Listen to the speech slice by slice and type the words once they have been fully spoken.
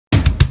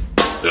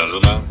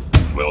Gentlemen,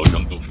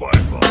 welcome to Fight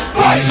Club.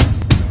 Fight!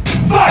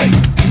 Fight!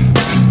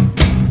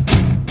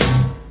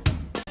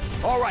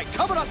 All right,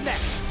 coming up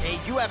next, a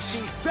UFC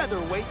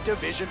featherweight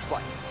division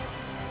fight.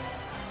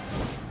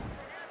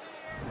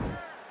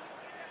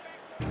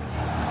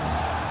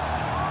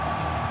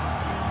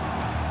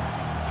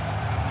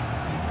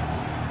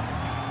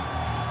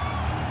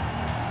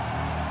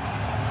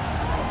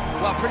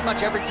 Well, pretty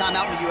much every time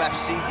out in the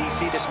UFC,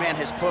 DC, this man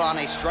has put on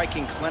a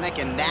striking clinic,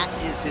 and that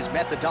is his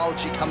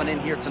methodology coming in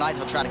here tonight.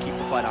 He'll try to keep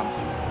the fight on the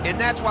feet. And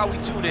that's why we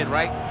tune in,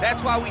 right?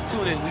 That's why we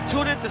tune in. We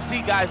tune in to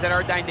see guys that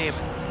are dynamic.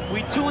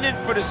 We tune in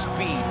for the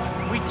speed.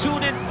 We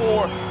tune in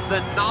for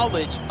the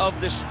knowledge of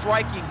the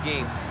striking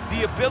game,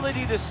 the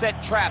ability to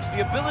set traps,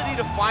 the ability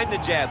to find the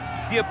jab,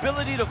 the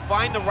ability to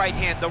find the right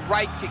hand, the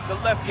right kick, the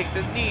left kick,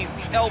 the knees,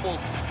 the elbows.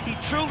 He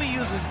truly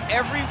uses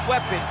every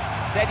weapon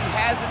that he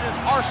has in his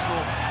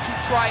arsenal to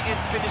try and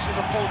finish his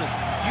opponents.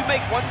 You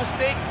make one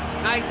mistake,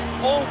 night's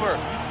over.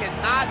 You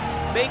cannot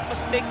make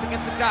mistakes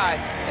against a guy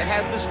that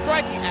has the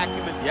striking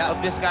acumen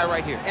of this guy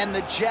right here. And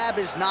the jab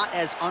is not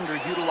as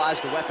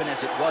underutilized a weapon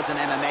as it was in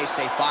MMA,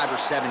 say 5 or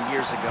 7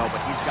 years ago,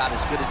 but he's got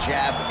as good a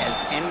jab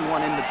as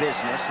anyone in the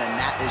business, and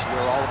that is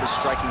where all of his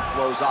striking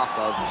flows off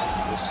of.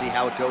 We'll see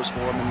how it goes for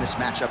him in this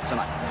matchup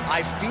tonight.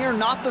 I fear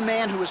not the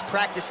man who has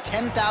practiced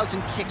 10,000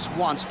 kicks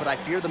once, but I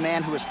fear the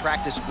man who has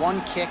practiced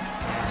one kick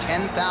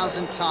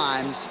 10,000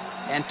 times.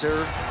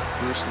 Enter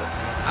Bruce Lee.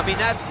 I mean,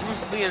 that's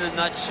Bruce Lee in a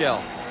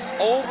nutshell.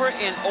 Over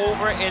and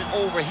over and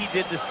over, he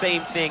did the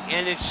same thing,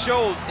 and it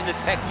shows in the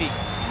technique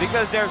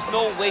because there's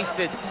no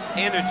wasted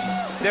energy.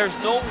 There's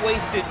no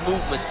wasted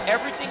movements.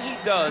 Everything he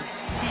does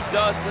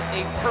with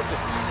a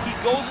purpose. He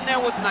goes in there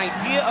with an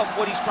idea of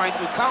what he's trying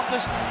to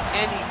accomplish,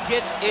 and he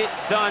gets it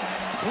done.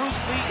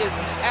 Bruce Lee is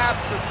the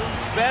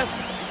absolute best.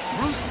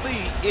 Bruce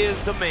Lee is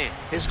the man.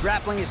 His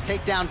grappling, his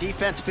takedown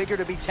defense figure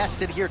to be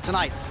tested here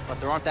tonight, but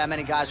there aren't that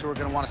many guys who are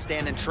going to want to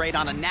stand and trade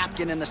on a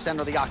napkin in the center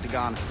of the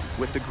octagon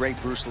with the great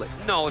Bruce Lee.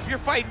 No, if you're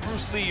fighting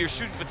Bruce Lee, you're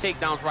shooting for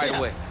takedowns right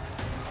away.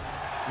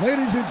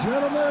 Ladies and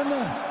gentlemen,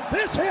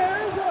 this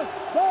is the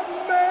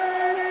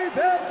main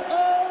event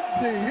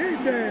of the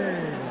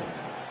evening.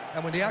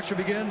 And when the action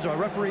begins, our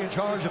referee in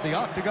charge of the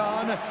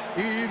octagon,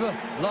 Yves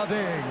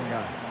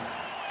Lavigne.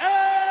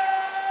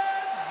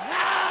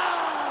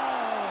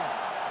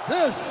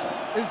 This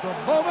is the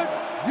moment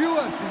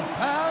UFC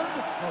fans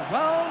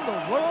around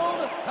the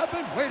world have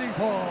been waiting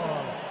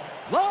for.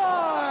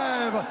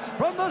 Live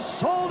from the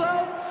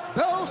sold-out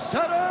Bell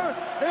Center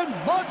in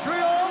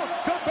Montreal,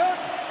 Quebec,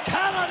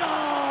 Canada.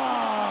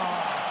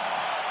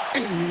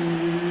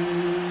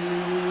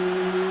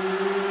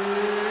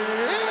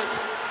 It's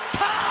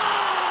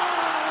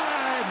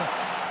time!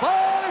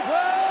 5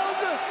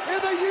 rounds in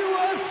the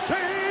UFC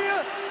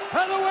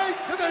featherweight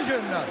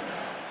division.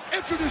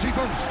 Introducing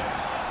first,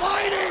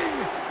 fighting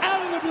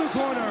out of the blue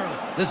corner.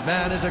 This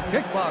man is a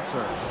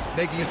kickboxer,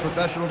 making his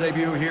professional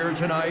debut here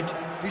tonight.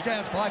 He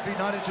stands 5 feet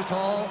 9 inches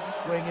tall,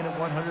 weighing in at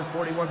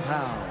 141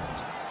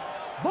 pounds.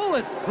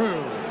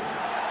 Bulletproof.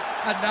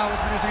 And now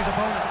introducing his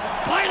opponent,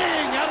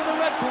 fighting out of the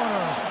red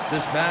corner.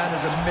 This man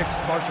is a mixed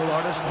martial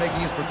artist,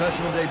 making his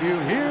professional debut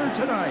here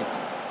tonight.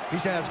 He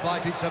stands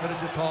 5 feet 7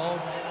 inches tall,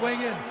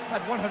 weighing in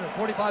at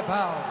 145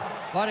 pounds.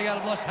 Fighting out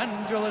of Los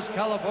Angeles,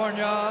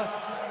 California,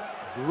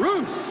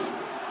 Bruce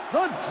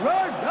the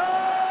Dragon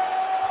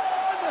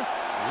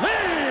Lee!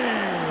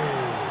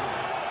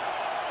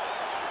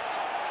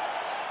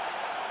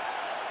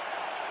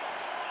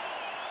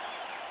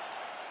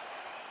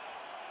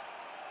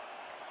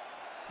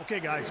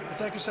 Okay guys,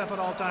 protect yourself at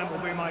all time,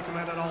 obey my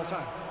command at all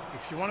time.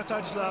 If you want to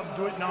touch love,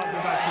 do it now, go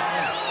back to your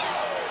corner.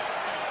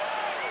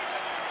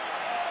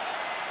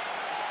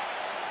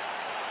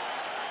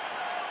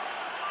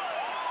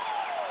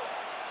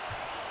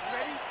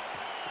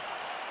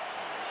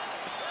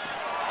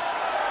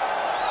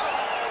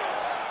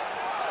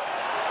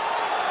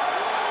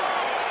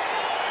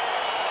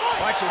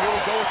 All right, so here we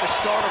go with the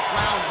start of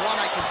round 1.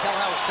 I can tell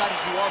how excited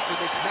you are for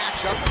this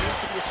matchup. Seems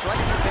to be a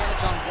striking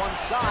advantage on one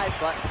side,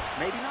 but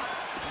maybe not.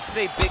 This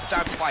is a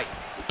big-time fight.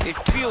 It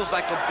feels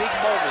like a big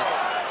moment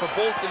for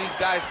both of these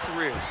guys'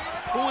 careers.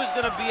 Who is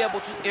going to be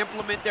able to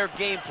implement their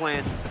game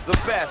plan the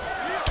best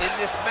in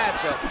this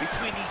matchup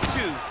between these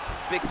two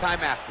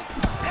big-time athletes?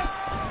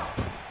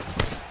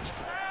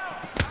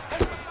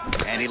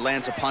 And he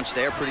lands a punch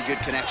there. Pretty good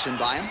connection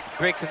by him.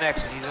 Great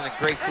connection. He's in a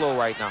great flow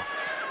right now.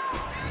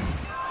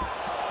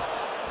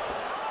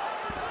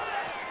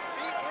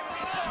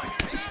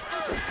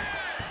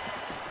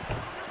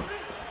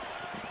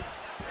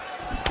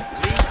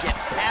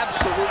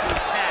 Absolutely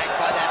tagged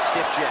by that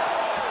stiff jab.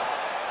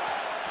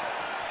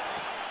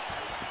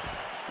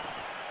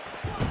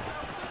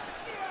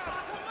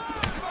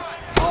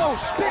 Oh,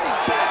 spinning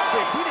back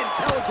fist. He didn't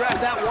telegraph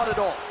that one at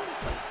all.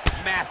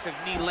 Massive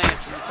knee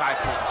lands from the tie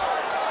punch.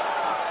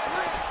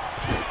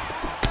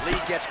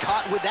 Lee gets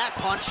caught with that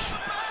punch.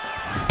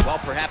 Well,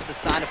 perhaps a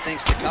sign of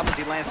things to come as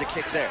he lands a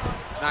kick there.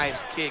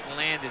 Nice kick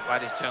landed by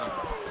this gentleman.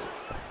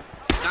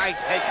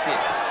 Nice head kick.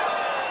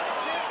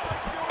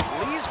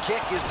 Lee's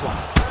kick is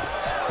blocked.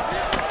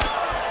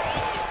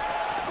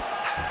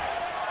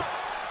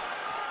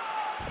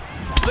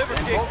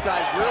 Both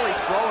guys really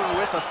throwing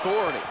with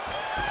authority.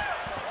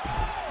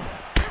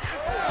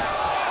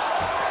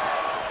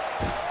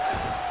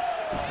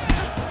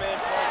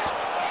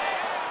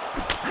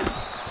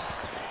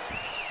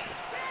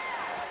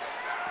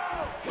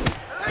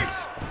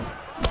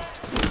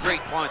 Superman punch.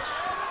 Great punch.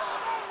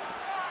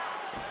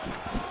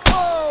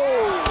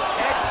 Oh,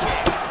 head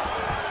kick.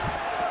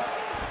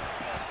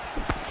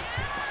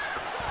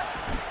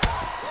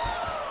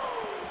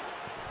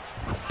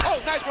 Oh,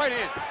 nice right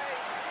hand.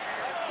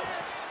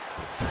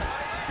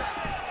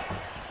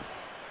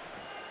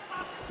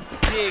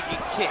 Big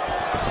kick.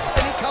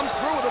 And he comes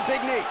through with a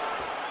big knee.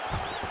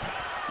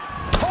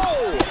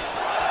 Oh!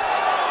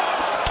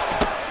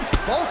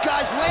 Both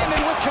guys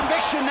landing with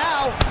conviction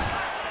now.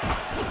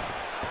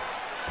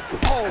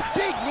 Oh,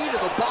 big knee to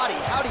the body.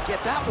 How'd he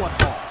get that one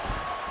home?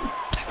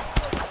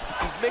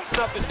 He's mixing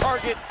up his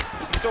target.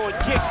 He's throwing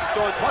kicks, he's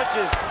throwing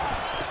punches.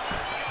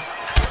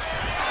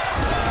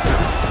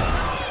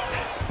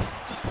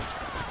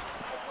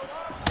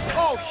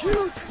 Oh,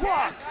 huge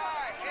block.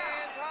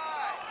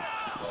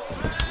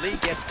 Lee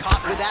gets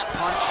caught with that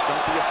punch.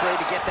 Don't be afraid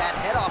to get that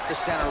head off the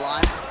center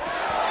line.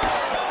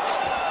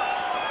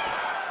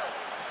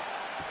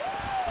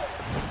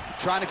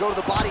 Trying to go to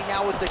the body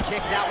now with the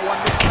kick. That one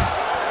misses.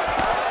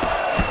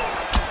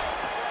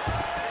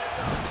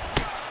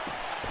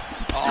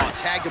 Oh,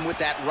 tagged him with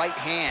that right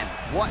hand.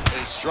 What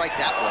a strike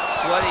that was.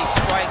 What a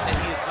strike that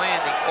he is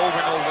landing over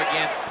and over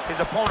again. His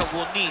opponent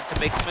will need to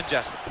make some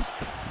adjustments.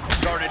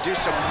 Starting to do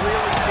some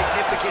really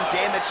significant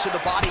damage to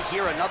the body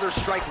here. Another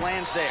strike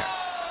lands there.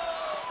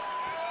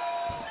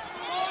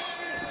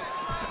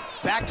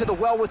 Back to the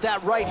well with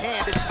that right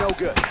hand. It's no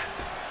good.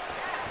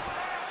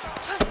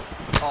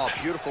 Oh,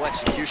 beautiful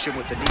execution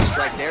with the knee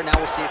strike there. Now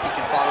we'll see if he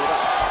can follow it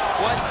up.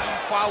 What you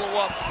follow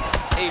up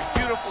a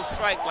beautiful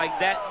strike like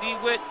that knee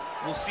with,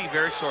 we'll see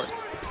very shortly.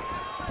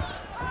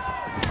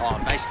 Oh,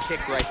 nice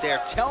kick right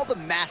there. Tell the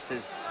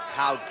masses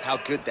how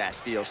good that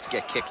feels to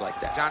get kicked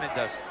like that. John, it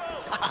doesn't.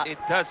 It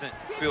doesn't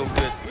feel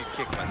good to get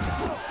kicked like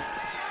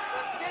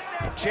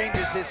that.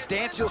 Changes his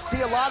stance. You'll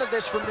see a lot of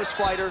this from this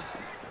fighter.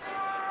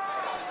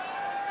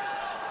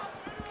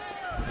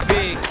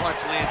 Big punch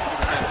lands through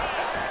the middle.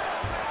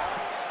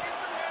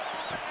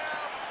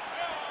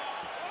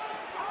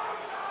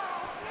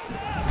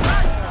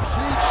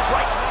 Huge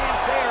strike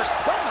lands there.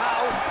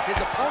 Somehow, his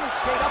opponent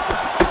stayed up with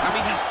him. I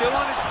mean, he's still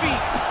on his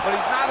feet, but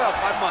he's not up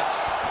by much.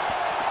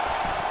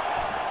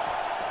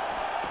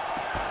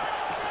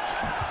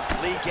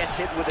 Lee gets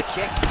hit with a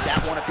kick.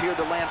 That one appeared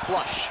to land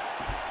flush.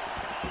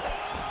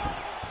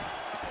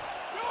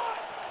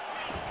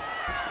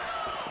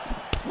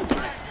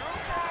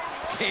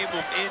 Game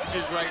of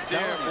inches right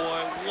there,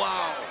 boy.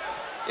 Wow.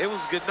 It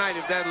was a good night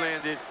if that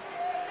landed.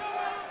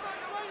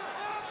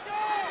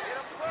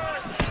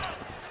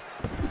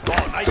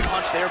 Oh, nice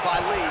punch there by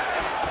Lee.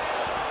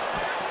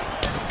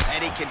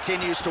 And he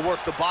continues to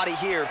work the body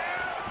here.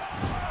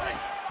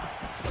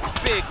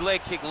 Big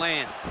leg kick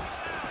lands.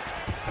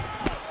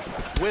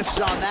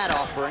 Whiffs on that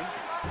offering.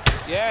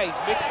 Yeah, he's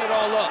mixing it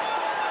all up.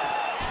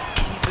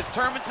 He's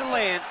determined to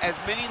land as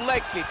many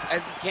leg kicks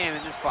as he can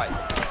in this fight.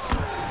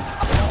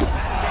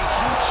 That is a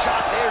huge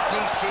shot there,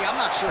 DC. I'm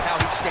not sure how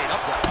he stayed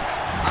upright.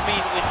 I mean,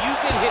 when you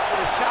get hit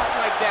with a shot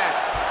like that,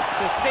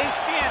 to stay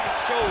standing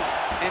shows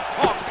and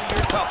talks to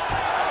your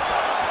toughness.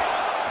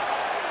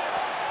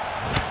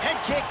 Head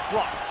kick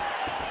blocked.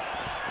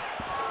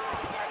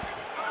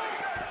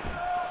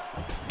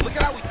 Look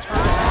at how he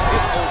turns his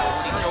hip over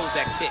when he throws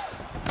that kick.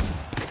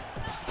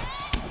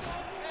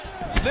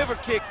 Liver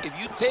kick, if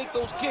you take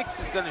those kicks,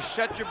 it's going to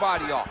shut your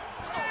body off.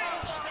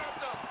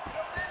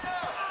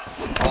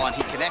 Oh, and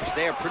he connects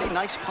there. Pretty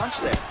nice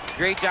punch there.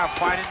 Great job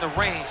finding the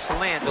range to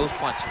land those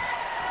punches.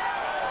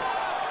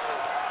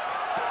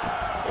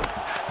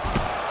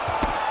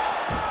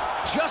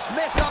 Just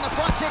missed on the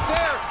front kick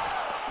there.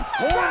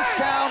 Horn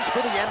sounds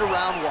for the end of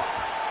round one.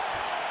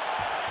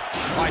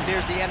 All right,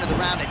 there's the end of the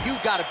round, and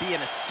you've got to be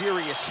in a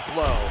serious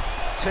flow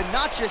to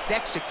not just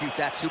execute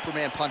that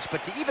Superman punch,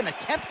 but to even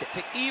attempt it.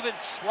 To even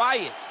try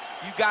it,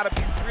 you got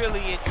to be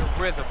really in your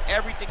rhythm.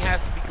 Everything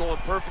has to be going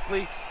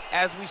perfectly,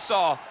 as we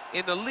saw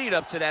in the lead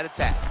up to that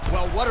attack.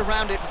 Well, what a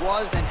round it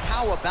was, and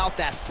how about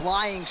that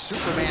flying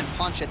Superman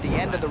punch at the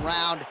end of the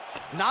round?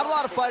 Not a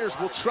lot of fighters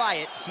will try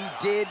it. He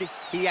did,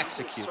 he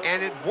executed.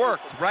 And it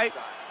worked, right?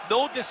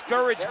 No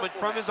discouragement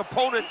from his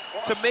opponent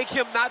to make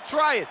him not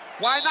try it.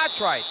 Why not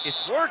try it?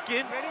 It's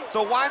working,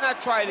 so why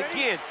not try it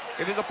again?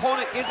 If his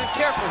opponent isn't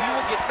careful, he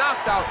will get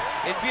knocked out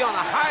and be on a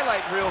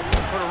highlight reel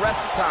for the rest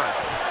of the time.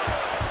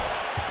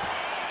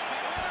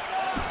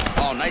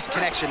 Oh, nice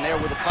connection there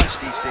with a punch,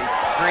 DC.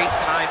 Great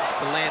time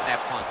to land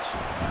that punch.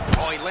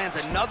 Oh, he lands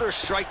another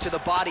strike to the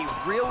body,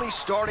 really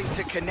starting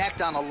to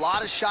connect on a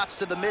lot of shots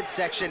to the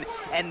midsection,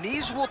 and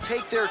these will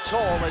take their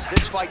toll as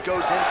this fight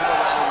goes into the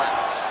latter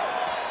rounds.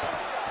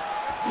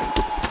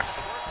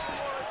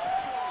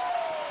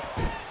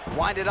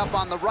 Winded up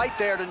on the right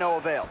there to no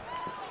avail.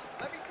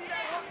 Let me see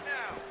that hook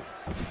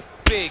now.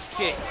 Big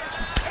kick.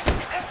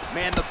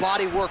 Man, the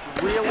body work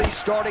really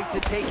starting to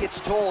take its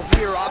toll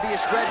here.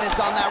 Obvious redness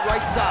on that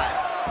right side.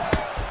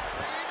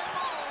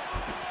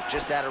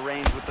 just out of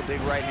range with the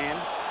big right hand.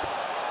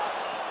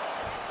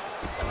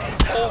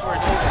 Over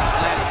and over,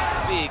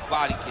 landing big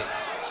body kicks.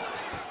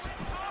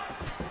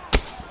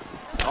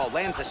 Oh,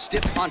 lands a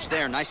stiff punch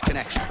there. Nice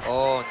connection.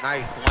 Oh,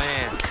 nice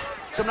land.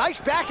 Some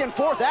nice back and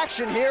forth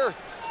action here.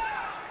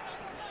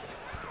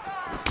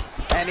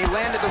 And he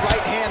landed the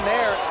right hand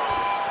there.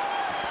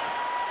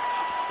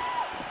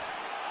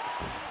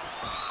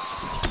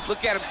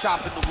 Look at him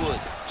chopping the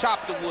wood.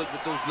 Chop the wood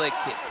with those leg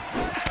kicks.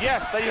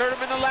 Yes, they hurt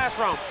him in the last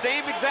round.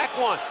 Same exact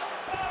one.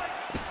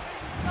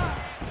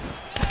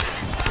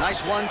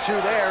 Nice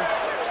 1-2 there.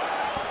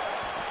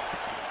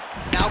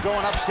 Now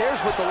going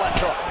upstairs with the left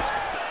hook.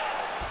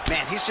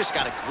 Man, he's just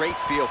got a great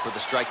feel for the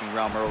striking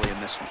realm early in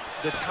this one.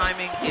 The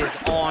timing is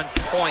on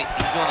point.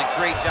 He's doing a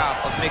great job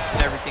of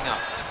mixing everything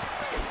up.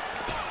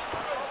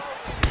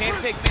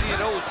 Can't take many of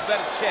those, you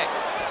better check.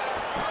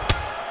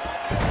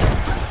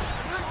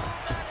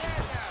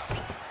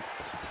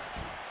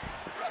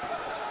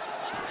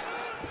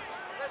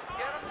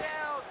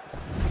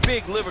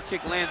 Big liver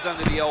kick lands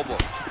under the elbow.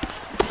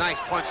 Nice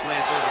punch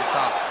lands over the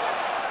top.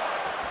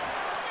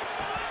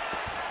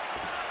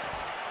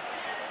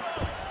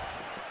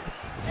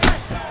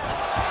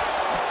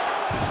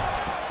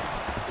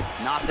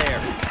 Not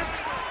there.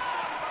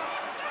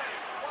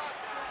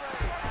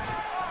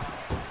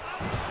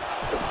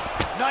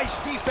 Nice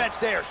defense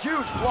there.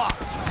 Huge block.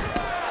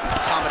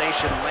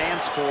 Combination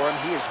lands for him.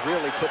 He is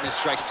really putting his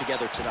strikes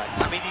together tonight.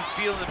 I mean, he's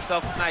feeling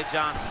himself tonight,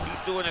 John. He's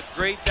doing a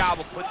great job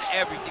of putting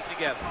everything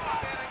together.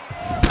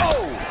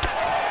 Oh!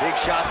 Big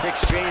shots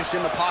exchanged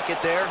in the pocket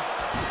there.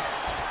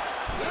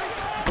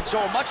 So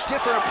a much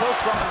different approach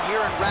from him here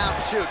in round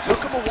 2.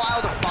 Took him a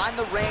while to find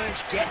the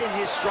range, get in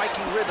his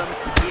striking rhythm.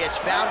 He has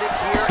found it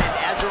here, and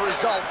as a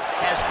result,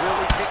 has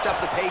really picked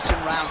up the pace in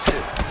round 2.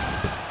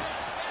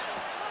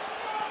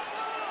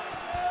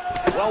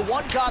 Well,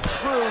 one got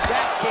through.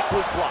 That kick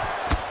was blocked.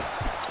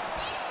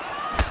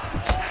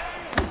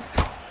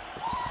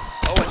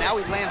 Oh, and now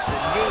he lands the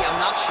knee. I'm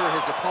not sure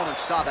his opponent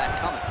saw that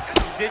coming.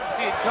 He didn't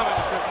see it coming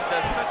because he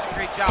does such a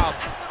great job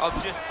of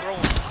just throwing.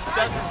 He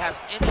doesn't have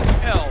any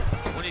tell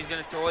when he's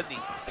going to throw a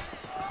knee.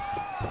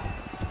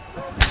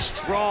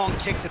 Strong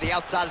kick to the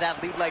outside of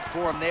that lead leg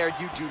for him there.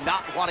 You do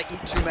not want to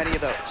eat too many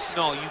of those.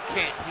 No, you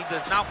can't. He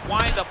does not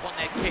wind up on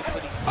that kick,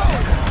 but he's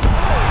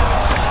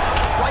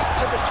right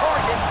to the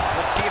target.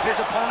 Let's see if his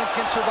opponent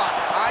can survive.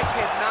 I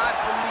cannot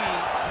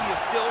believe he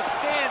is still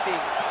standing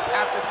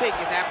after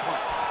taking that punch.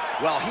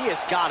 Well, he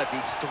has got to be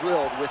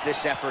thrilled with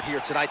this effort here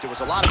tonight. There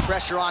was a lot of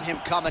pressure on him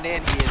coming in.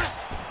 He has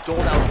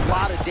doled out a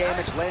lot of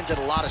damage, landed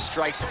a lot of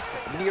strikes,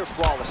 near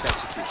flawless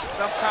execution.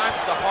 Sometimes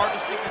the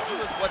hardest thing to do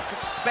is what's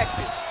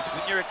expected.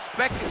 When you're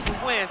expected to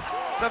win,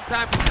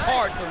 sometimes it's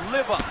hard to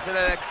live up to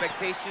that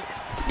expectation.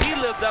 He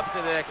lived up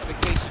to that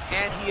expectation,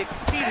 and he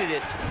exceeded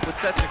it with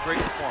such a great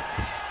performance.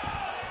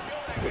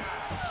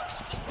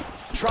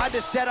 Tried to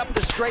set up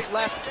the straight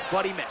left,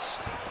 but he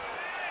missed.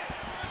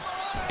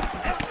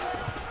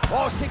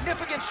 Oh,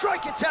 significant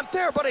strike attempt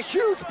there, but a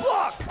huge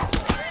block.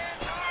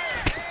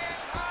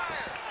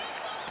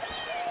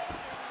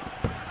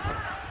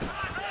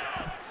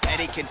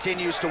 And he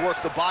continues to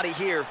work the body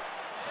here.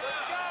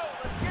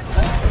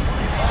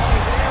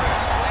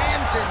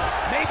 And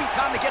maybe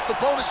time to get the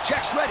bonus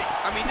checks ready.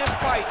 I mean, this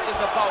fight is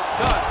about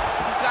done.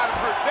 He's got him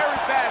hurt very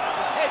bad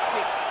with his head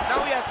kick. Now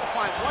he has to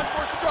find one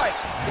more strike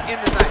to end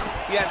the night.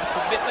 He has a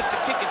commitment to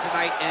kicking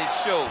tonight, and it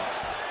shows.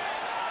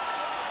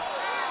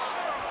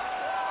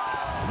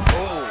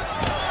 Oh.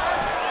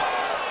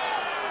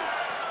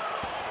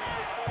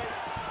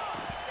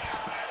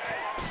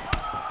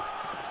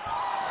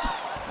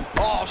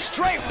 Oh,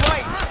 straight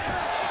right.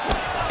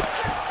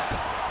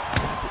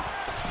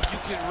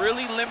 Can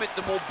really limit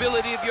the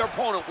mobility of your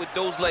opponent with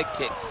those leg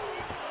kicks.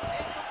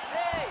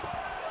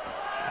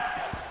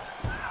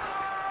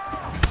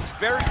 It's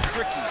very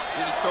tricky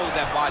when he throws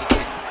that body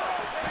kick.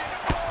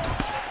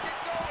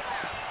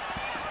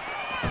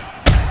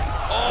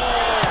 Oh!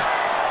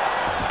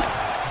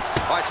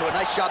 All right, so a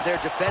nice job there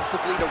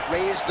defensively to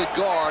raise the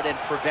guard and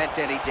prevent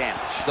any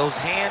damage. Those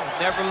hands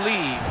never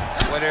leave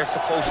where they're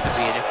supposed to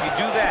be, and if you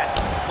do that,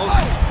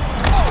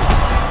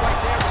 Right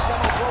there, the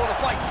seminal blow of the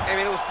fight. I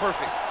mean, it was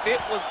perfect.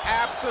 It was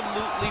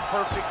absolutely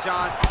perfect,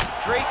 John.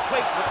 Great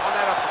placement on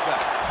that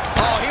uppercut.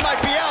 Oh, he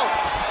might be out.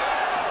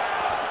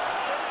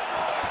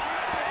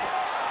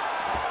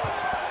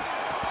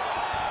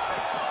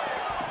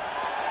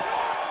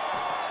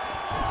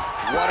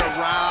 What a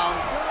round.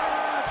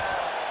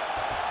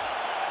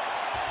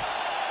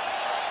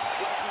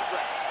 Take a deep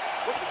breath.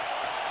 Look at him. You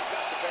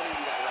got the belly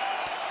to that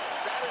round.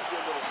 Batters you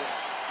a little bit.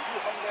 You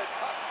hung there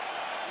tough.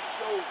 You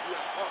showed you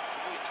have heart to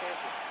be a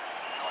champion.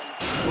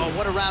 Well,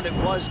 what a round it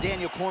was.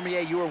 Daniel Cormier,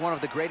 you are one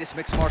of the greatest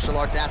mixed martial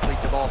arts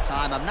athletes of all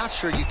time. I'm not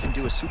sure you can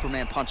do a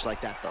Superman punch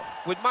like that, though.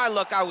 With my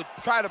luck, I would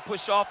try to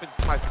push off, and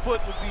my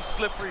foot would be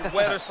slippery,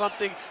 wet or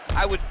something.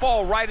 I would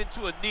fall right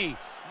into a knee.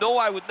 No,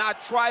 I would not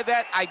try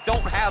that. I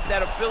don't have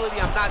that ability.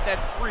 I'm not that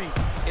free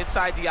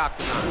inside the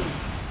octagon.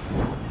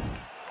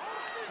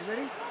 You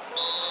ready? You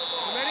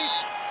ready?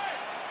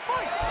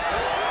 Fight!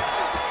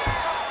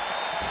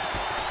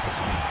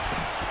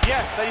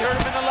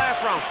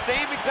 last round.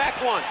 Same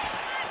exact one.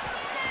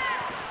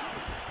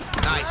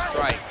 Nice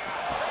strike.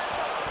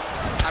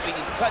 I mean,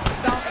 he's cutting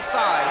down the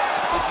side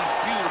with these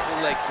beautiful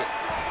leg kicks.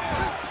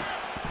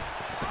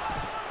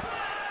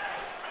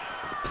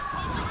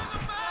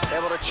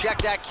 Able to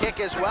check that kick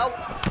as well.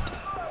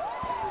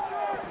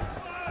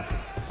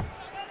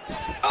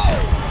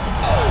 Over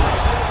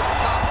the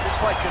top. This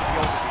fight's gonna be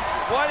over, DC.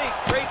 What a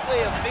great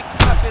way of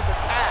mixing up his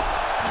attack.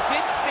 He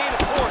didn't stay the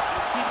course.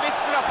 He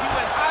mixed it up. He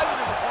went high when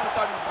his opponent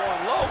thought he was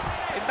going low,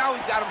 and now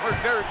he's got him hurt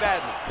very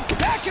badly.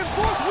 Back and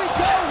forth we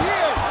go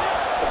here.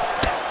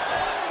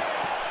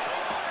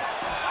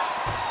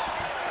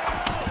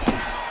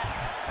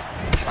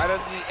 Right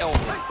under the elbow,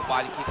 the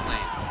body kick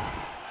lands.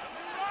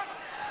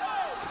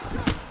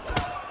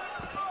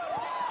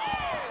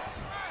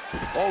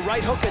 Oh,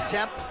 right hook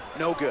attempt,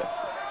 no good.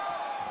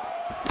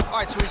 All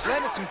right, so he's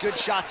landed some good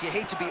shots. You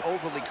hate to be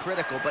overly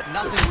critical, but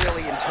nothing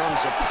really in terms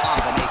of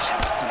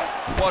combinations tonight.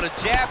 Well, the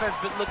jab has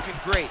been looking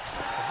great.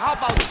 How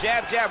about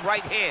jab, jab,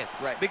 right hand?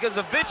 Right. Because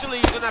eventually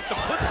you're going to have to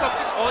put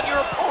something on your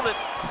opponent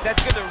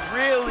that's going to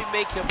really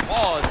make him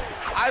pause.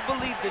 I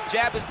believe the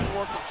jab has been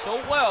working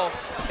so well,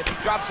 if he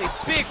drops a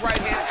big right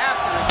hand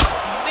after it,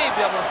 he may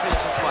be able to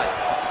finish his fight.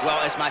 Well,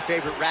 as my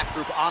favorite rap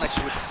group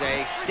Onyx would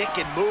say, stick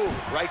and move,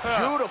 right?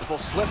 Beautiful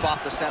slip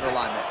off the center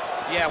line there.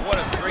 Yeah, what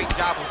a great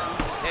job of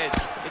moving his head.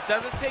 It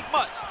doesn't take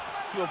much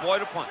to avoid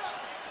a punch.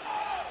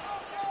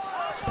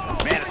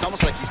 Man, it's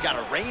almost like he's got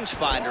a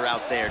rangefinder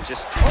out there.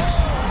 Just focusing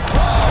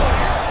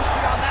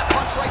on that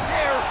punch right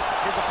there.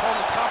 His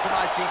opponent's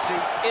compromised, DC.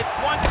 It's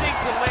one thing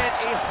to land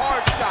a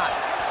hard shot.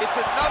 It's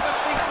another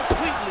thing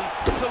completely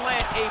to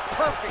land a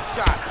perfect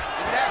shot.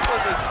 And that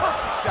was a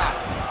perfect shot.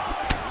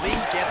 Lee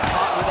gets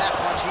caught with that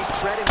punch. He's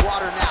treading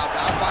water now.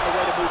 Gotta find a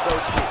way to move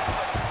those feet.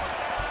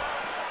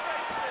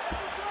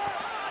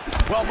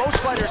 Well, most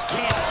fighters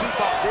can't keep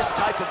up this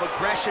type of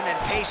aggression and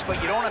pace, but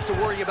you don't have to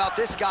worry about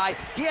this guy.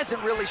 He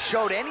hasn't really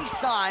showed any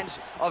signs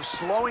of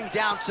slowing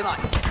down tonight.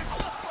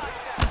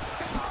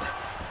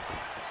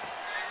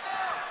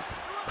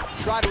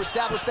 Try to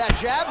establish that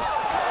jab.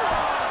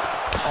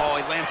 Oh,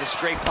 he lands a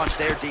straight punch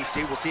there,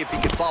 DC. We'll see if he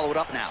can follow it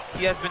up now.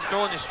 He has been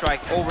throwing this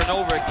strike over and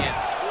over again.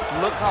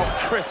 Look how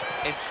crisp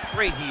and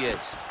straight he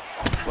is.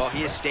 Well,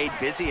 he has stayed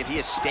busy and he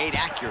has stayed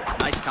accurate.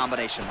 Nice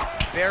combination.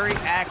 Very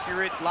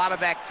accurate, a lot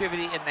of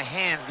activity, and the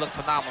hands look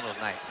phenomenal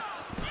tonight.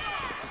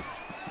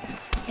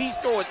 He's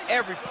throwing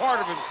every part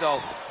of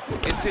himself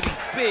into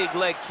these big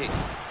leg kicks.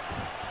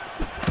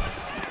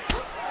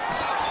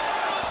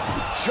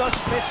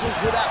 Just misses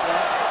with that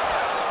one.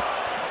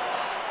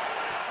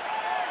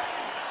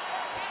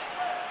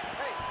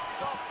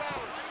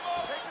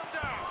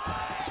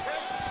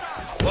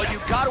 Well,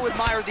 you've got to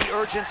admire the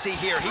urgency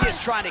here. He is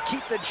trying to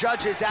keep the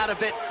judges out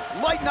of it,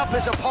 lighten up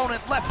his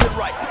opponent left and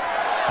right.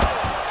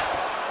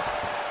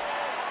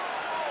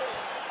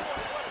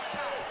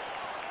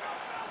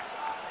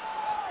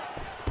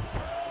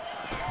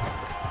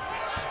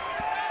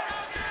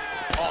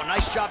 Oh,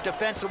 nice job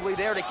defensively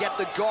there to get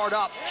the guard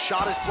up.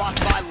 Shot is blocked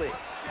by Lee.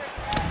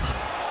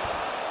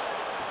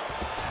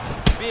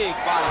 Big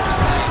body.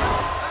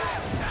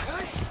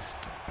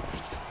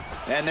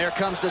 And there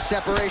comes the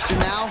separation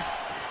now.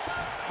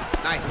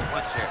 Nice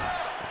punch there.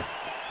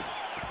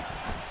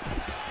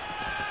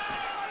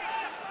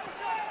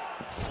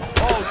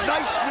 Oh,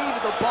 nice knee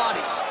to the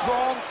body.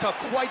 Strong to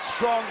quite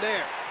strong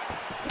there.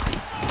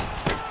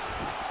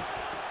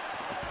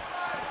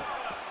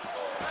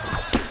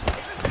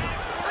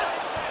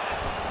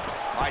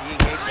 All right, he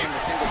engages in the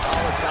single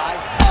collar tie.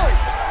 Oh!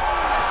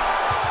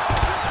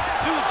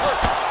 Use hook.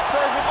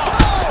 Serve him up.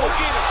 Oh!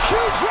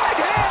 Huge right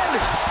hand!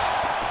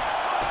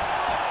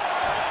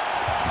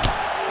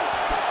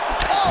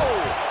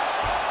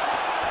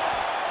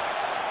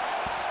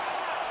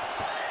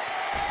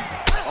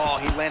 Oh,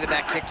 he landed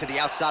that kick to the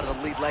outside of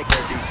the lead leg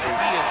there, DC. He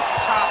is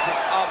chopping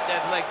up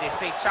that leg. They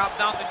say chop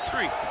down the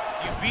tree.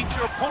 You beat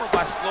your opponent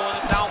by slowing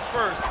him down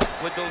first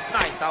with those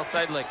nice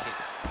outside leg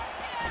kicks.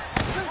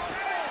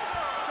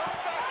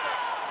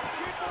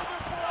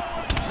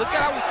 Look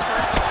at how he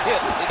turns his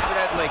hip into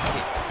that leg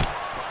kick.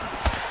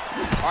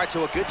 All right,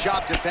 so a good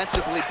job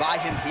defensively by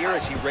him here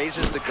as he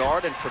raises the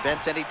guard and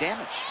prevents any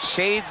damage.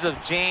 Shades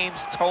of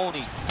James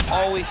Toney.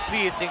 Always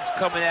seeing things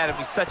coming at him.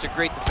 He's such a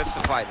great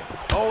defensive fighter.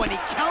 Oh, and he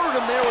countered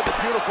him there with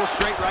a beautiful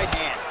straight right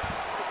hand.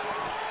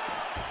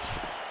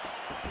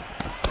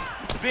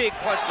 Big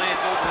punch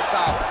lands over the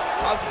top.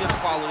 How's he gonna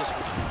follow this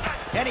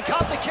one? And he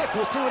caught the kick.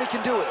 We'll see what he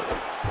can do with it.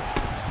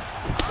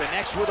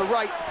 Connects with a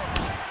right,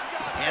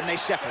 and they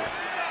separate.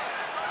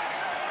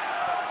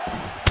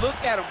 Look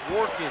at him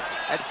working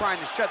at trying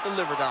to shut the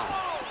liver down.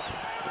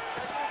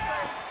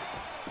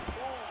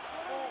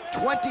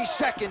 20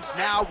 seconds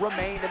now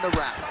remain in the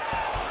round.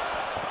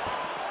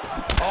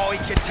 Oh, he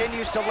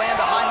continues to land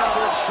a high number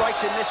of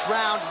strikes in this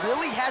round.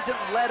 Really hasn't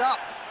let up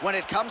when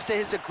it comes to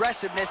his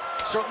aggressiveness.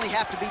 Certainly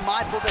have to be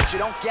mindful that you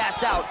don't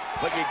gas out,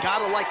 but you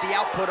gotta like the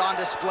output on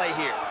display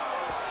here.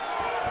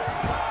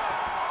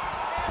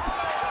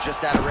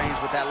 Just out of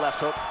range with that left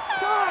hook.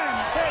 Time!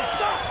 Hey,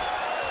 stop!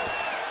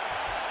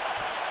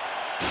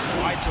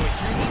 All right, so a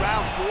huge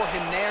round for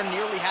him there.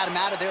 Nearly had him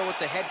out of there with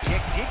the head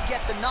kick. Did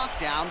get the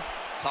knockdown.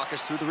 Talk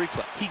us through the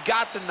replay. He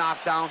got the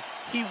knockdown.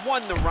 He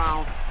won the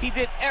round. He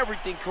did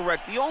everything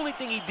correct. The only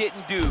thing he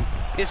didn't do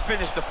is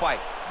finish the fight.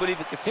 But if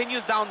he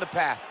continues down the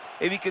path,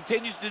 if he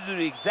continues to do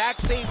the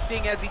exact same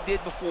thing as he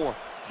did before,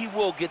 he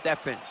will get that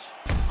finish.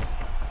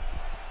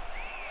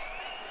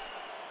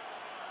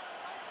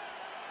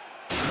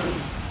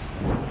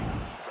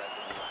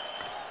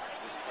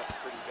 This cut's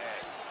pretty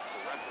bad.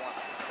 The ref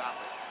wants to stop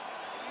it.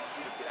 They need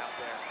you to get out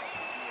there and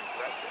be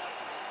aggressive.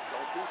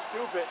 Don't be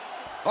stupid.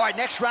 All right,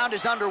 next round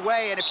is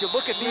underway, and if you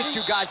look at these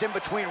two guys in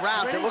between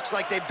rounds, it looks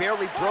like they've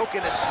barely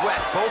broken a sweat.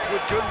 Both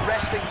with good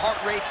resting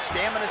heart rates,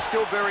 stamina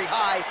still very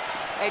high,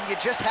 and you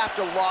just have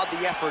to laud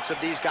the efforts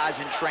of these guys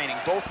in training.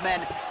 Both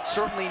men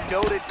certainly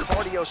noted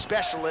cardio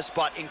specialists,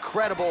 but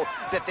incredible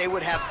that they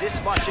would have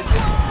this much in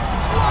this.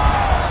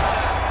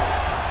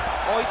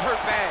 Oh, he's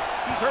hurt bad.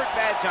 He's hurt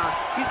bad, John.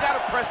 He's got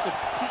to press him.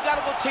 He's got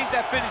to go chase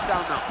that finish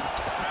down now.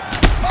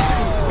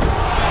 Oh!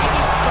 He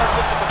needs to start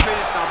looking to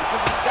finish now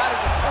because he's got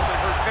his opponent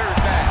hurt very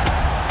bad.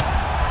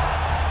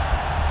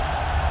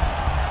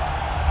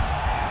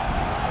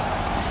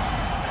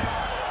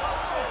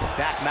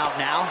 Back mount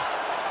now.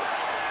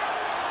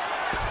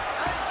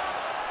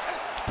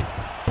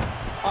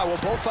 All right,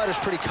 well, both fighters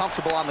pretty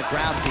comfortable on the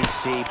ground,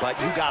 DC, but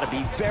you got to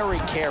be very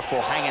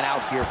careful hanging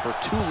out here for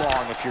too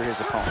long if you're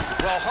his opponent.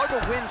 Well, hard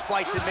to win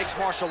fights in mixed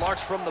martial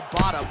arts from the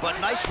bottom, but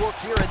nice work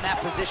here in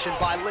that position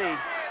by Lee.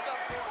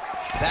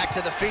 Back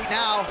to the feet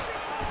now.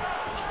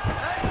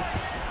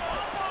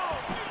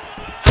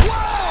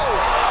 Whoa!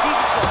 He's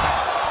in trouble.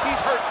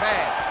 He's hurt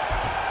bad.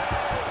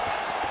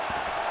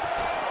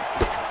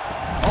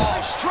 Oh,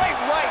 straight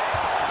right.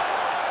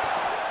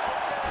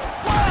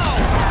 Wow!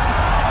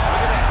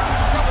 Look at that.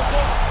 Trouble's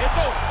over. It's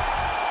over.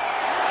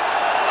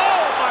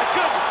 Oh, my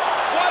goodness.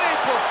 What a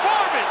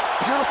performance.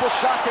 Beautiful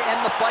shot to end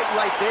the fight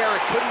right there.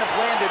 It couldn't have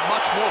landed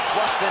much more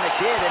flush than it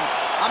did, and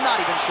I'm not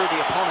even sure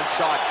the opponent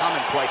saw it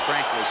coming, quite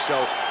frankly.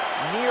 So,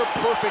 near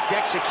perfect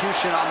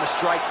execution on the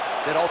strike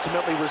that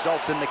ultimately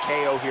results in the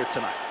KO here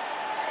tonight.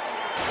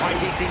 All right,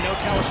 DC, no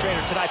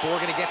telestrator tonight, but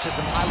we're going to get you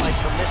some highlights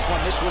from this one.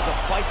 This was a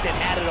fight that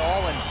had it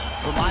all, and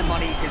for my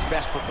money, his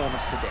best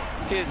performance to date.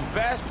 His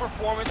best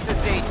performance to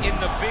date in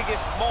the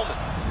biggest moment.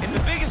 In the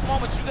biggest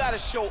moments, you got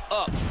to show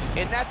up,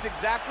 and that's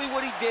exactly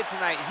what he did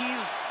tonight. He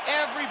used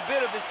every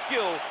bit of his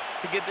skill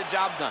to get the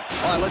job done.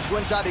 All right, let's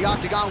go inside the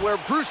octagon where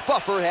Bruce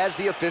Buffer has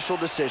the official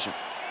decision.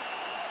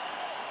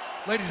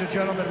 Ladies and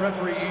gentlemen,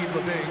 referee Eve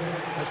Levine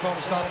has called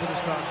a stop to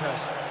this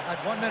contest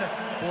at 1 minute,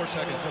 4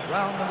 seconds of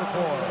round number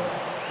 4.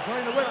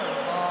 Declaring the winner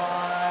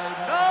by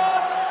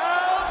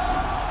knockout,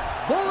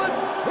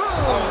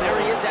 bulletproof. Oh, there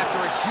he is after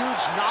a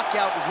huge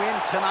knockout win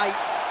tonight.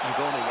 You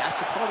going to the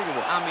after party or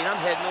what? I mean, I'm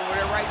heading over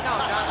there right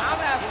now, John.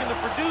 I'm asking the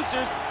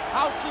producers,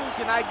 how soon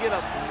can I get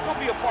up? There's going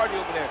to be a party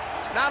over there.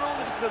 Not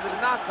only because of the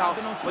knockout,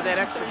 but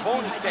that extra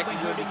bonus check he's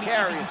going to be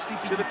carrying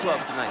to the club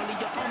tonight.